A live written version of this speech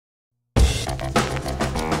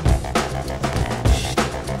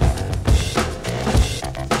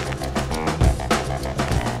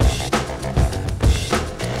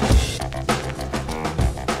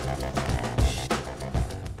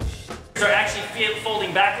Are actually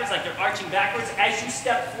folding backwards, like they're arching backwards. As you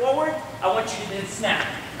step forward, I want you to then snap.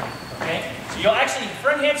 Okay? So you'll actually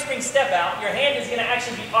front hamstring step out. Your hand is going to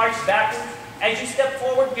actually be arched backwards. As you step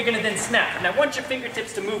forward, you're going to then snap. And I want your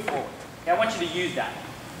fingertips to move forward. Okay? I want you to use that.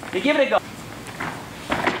 Okay, give it a go.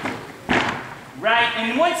 Right,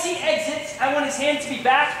 and once he exits, I want his hand to be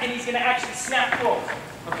back, and he's going to actually snap forward.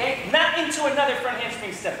 Okay? Not into another front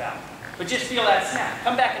hamstring step out, but just feel that snap.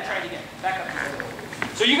 Come back and try it again. Back up.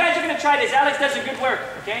 So you guys are going to try this. Alex does a good work,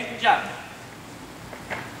 okay? Good job.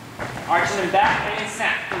 Arching them back and then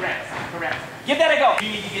snap. Correct. Correct. Give that a go.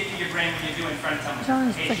 You need to get to your brain when you're doing front tumble.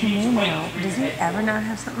 John's freaking name out. Does he ever not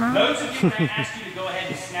have something on? Loads of you, when I asked you to go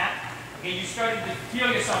ahead and snap, okay, you started to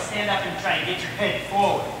feel yourself stand up and try and get your head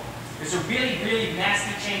forward. There's a really, really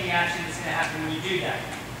nasty chain reaction that's going to happen when you do that.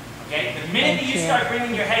 Okay? The minute that you start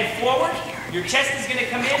bringing your head forward, your chest is going to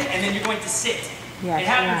come in and then you're going to sit. It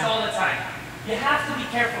happens all the time. You have to be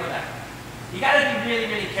careful of that. You got to be really,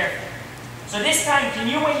 really careful. So this time,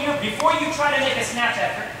 before you try to make a snap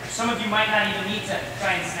effort, some of you might not even need to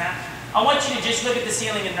try and snap, I want you to just look at the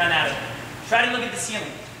ceiling and run out of it. Try to look at the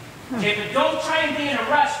ceiling. Okay, but don't try and be in a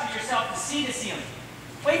rush for yourself to see the ceiling.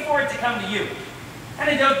 Wait for it to come to you. So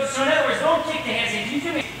in other words, don't kick the hands.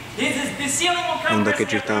 The ceiling will come. And look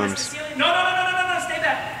at your thumbs. No, stay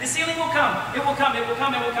back. The ceiling will come. It will come. It will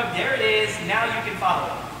come. It will come. There it is. Now you can follow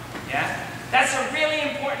it. Yeah? That's a really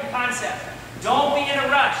important concept. Don't be in a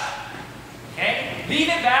rush. Okay? Leave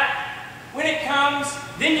it back. When it comes,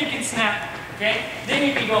 then you can snap. Okay? Then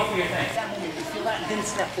you can go for your thing. That moment, you feel that, then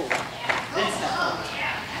snap forward. Then snap forward.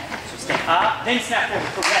 So step up, then snap forward.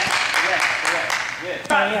 Correct. Good.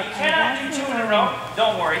 If you cannot do 2 in a row,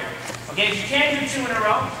 don't worry. Okay, if you can't do 2 in a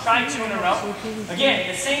row, try 2 in a row. Again,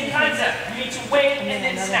 the same concept. You need to wait and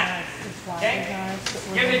then snap. Okay?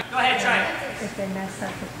 Go ahead, try it. If they mess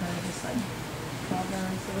up, it's kind of just like fall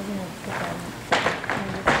down. So we're going to put them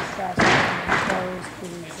in the stress and close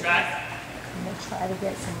these. And then try to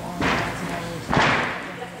get some long legs.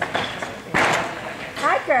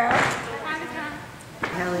 Hi, girl.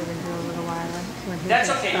 He'll even do a little while. That's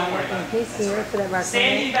okay, don't worry about it. He's here for that rock.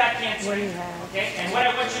 Standing back handspring. Okay, and what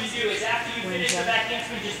I want you to do is after you finish the back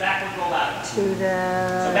handspring, just backward roll out. To the...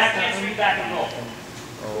 So back handspring, backward roll.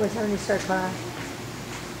 What time do you start class?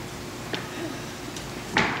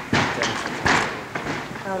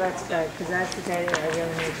 Oh, that's good, because that's the day that I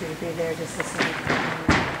really need you to be there just to see what you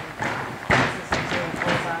need.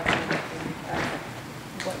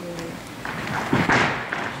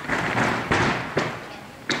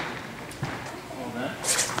 Hold on.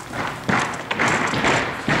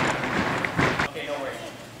 Okay, no worries.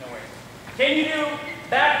 Can you do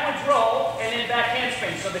backwards roll and then back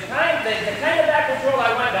handspring? So the kind of backwards roll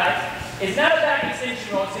I want, guys, is not a back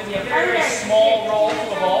extension roll. It's going to be a very, very small roll to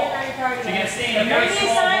the ball. So you're going to stay in a very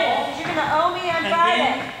small ball. You're going to owe me on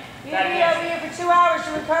Friday. You're going to be over here for 2 hours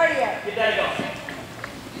doing cardio. Give that a go.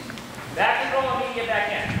 Back and roll and then get back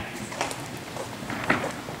in.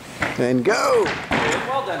 And go! Good.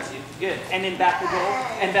 Well done, Steve. Good. And then backward roll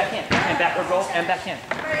and back in. And backward roll and back in.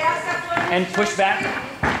 And push back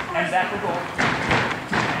and backward roll.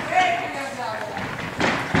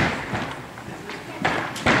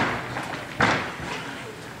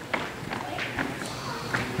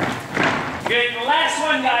 Good. The last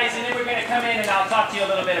one, guys, and then we're going to come in and I'll talk to you a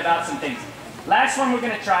little bit about some things. Last one we're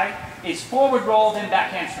going to try is forward roll, then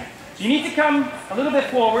back handspring. So you need to come a little bit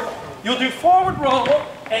forward. You'll do forward roll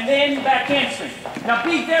and then back handspring. Now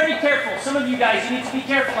be very careful. Some of you guys, you need to be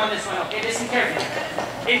careful on this one, okay? Listen carefully.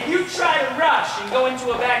 If you try to rush and go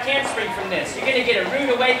into a back handspring from this, you're going to get a rude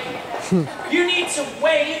awakening. You need to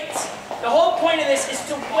wait. The whole point of this is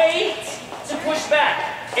to wait to push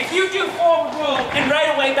back. If you do forward roll and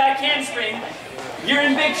right away back handspring, you're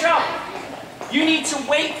in big trouble. You need to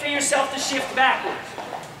wait for yourself to shift backwards.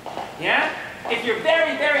 Yeah? If you're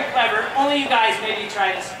very, very clever, only you guys maybe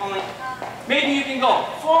try this, maybe you can go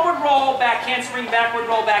forward roll, back handspring, backward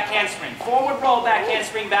roll, back handspring. Forward roll, back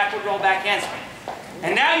handspring, backward roll, back handspring.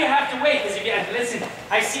 And now you have to wait, because you get, listen,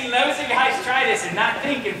 I see loads of guys try this and not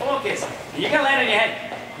think and focus. And you're going to land on your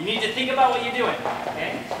head. You need to think about what you're doing,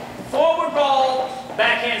 okay? Forward roll,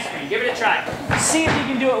 back handspring. Give it a try. See if you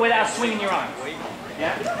can do it without swinging your arms.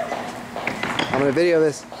 Yeah? I'm going to video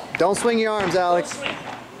this. Don't swing your arms, Alex. Don't swing.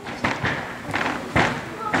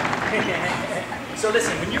 So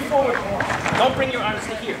listen, when you're forward, don't bring your arms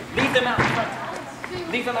to here. Leave them out in front.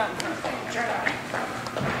 Leave them out in front. Turn out.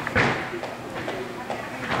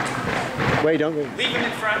 Wait, don't go. Leave him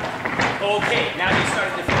in front. Okay, now you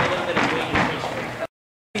started to feel a little bit of weight and tension.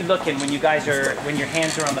 Be looking when you guys are, when your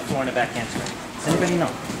hands are on the floor in the back handspring. Does anybody know?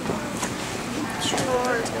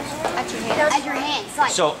 At your hands.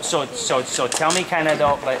 Like. So tell me kind of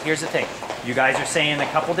though, but here's the thing. You guys are saying a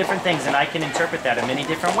couple different things and I can interpret that in many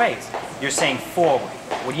different ways. You're saying forward.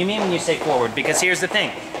 What do you mean when you say forward? Because here's the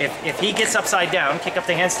thing. If he gets upside down, kick up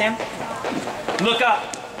the handstand, look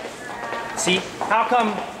up. See, how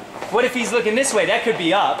come, what if he's looking this way? That could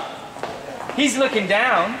be up. He's looking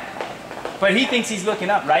down, but he thinks he's looking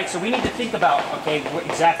up, right? So we need to think about, okay,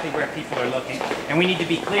 exactly where people are looking, and we need to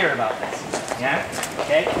be clear about this, yeah?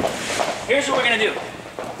 Okay? Here's what we're gonna do.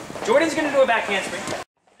 Jordan's gonna do a back handspring.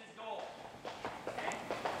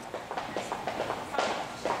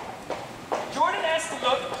 Jordan has to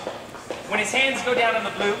look, when his hands go down on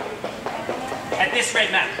the blue, at this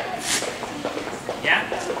red mat. Yeah?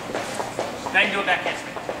 Now you can do a back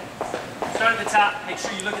handspring. Start at the top, make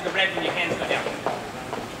sure you look at the red when your hands go down.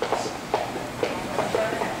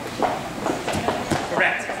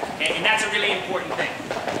 Correct. Okay, and that's a really important thing.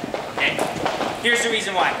 Okay? Here's the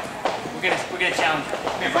reason why. We're gonna challenge you.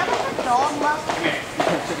 Come here, bro. Come here.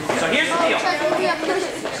 So here's the deal.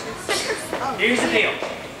 Here's the deal.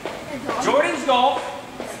 Jordan's goal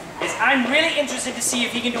is I'm really interested to see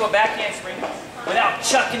if he can do a back handspring without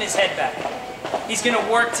chucking his head back. He's going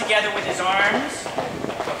to work together with his arms,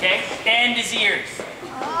 okay, and his ears.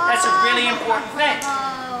 That's a really important thing.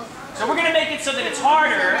 So we're going to make it so that it's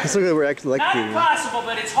harder, not impossible,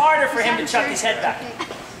 but it's harder for him to chuck his head back.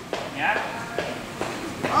 Yeah?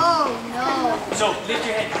 Oh, no. So lift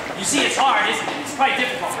your head. You see it's hard, isn't it? It's quite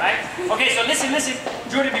difficult, right? Okay, so listen.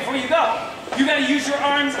 Jordan, before you go, you got to use your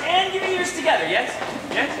arms and your ears together, yes?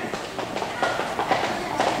 Yes?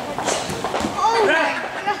 Oh, right.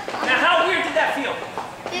 Now, how weird did that feel?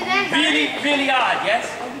 Really, really odd, yes?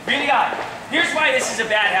 Really odd. Here's why this is a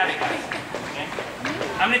bad habit, guys. Okay?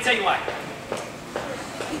 I'm going to tell you why.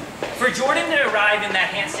 For Jordan to arrive in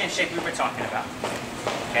that handstand shape we were talking about,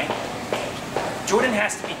 okay? Jordan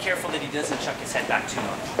has to be careful that he doesn't chuck his head back too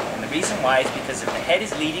much. And the reason why is because if the head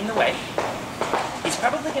is leading the way, he's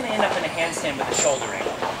probably going to end up in a handstand with a shoulder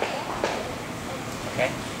angle.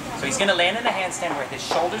 Okay? So he's going to land in a handstand where his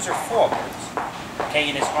shoulders are forwards, okay,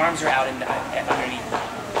 and his arms are out underneath.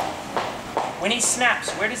 When he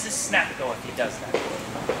snaps, where does his snap go if he does that?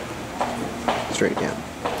 Straight down.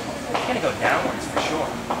 It's going to go downwards for sure.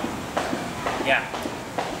 Yeah.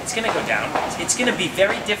 It's going to go downwards. It's going to be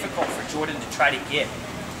very difficult for Jordan to try to get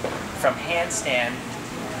from handstand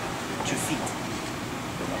to feet.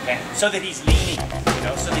 Okay? So that he's leaning, you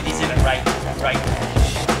know, so that he's in a right